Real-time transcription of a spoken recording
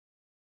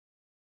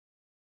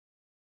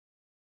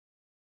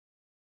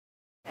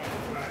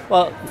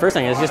Well, first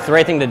thing, it's just the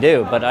right thing to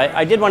do. But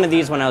I did one of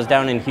these when I was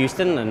down in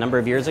Houston a number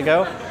of years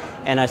ago,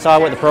 and I saw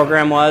what the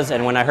program was,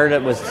 and when I heard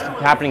it was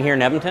happening here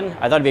in Edmonton,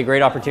 I thought it'd be a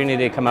great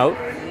opportunity to come out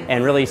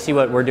and really see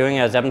what we're doing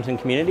as Edmonton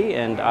community.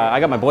 And I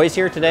got my boys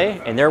here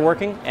today, and they're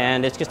working,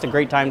 and it's just a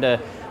great time to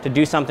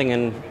do something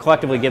and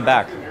collectively give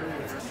back.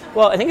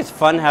 Well, I think it's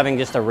fun having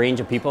just a range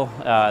of people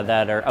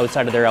that are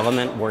outside of their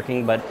element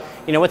working, but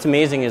you know what's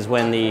amazing is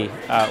when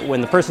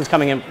the person's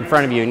coming in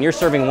front of you and you're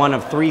serving one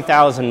of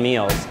 3,000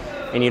 meals,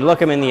 and you look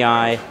them in the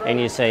eye and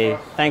you say,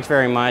 thanks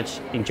very much,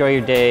 enjoy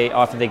your day,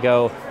 off they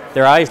go,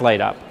 their eyes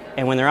light up.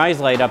 And when their eyes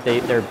light up,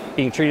 they're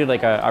being treated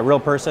like a real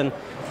person.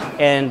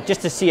 And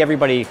just to see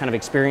everybody kind of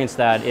experience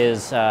that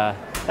is,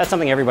 that's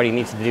something everybody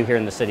needs to do here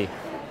in the city.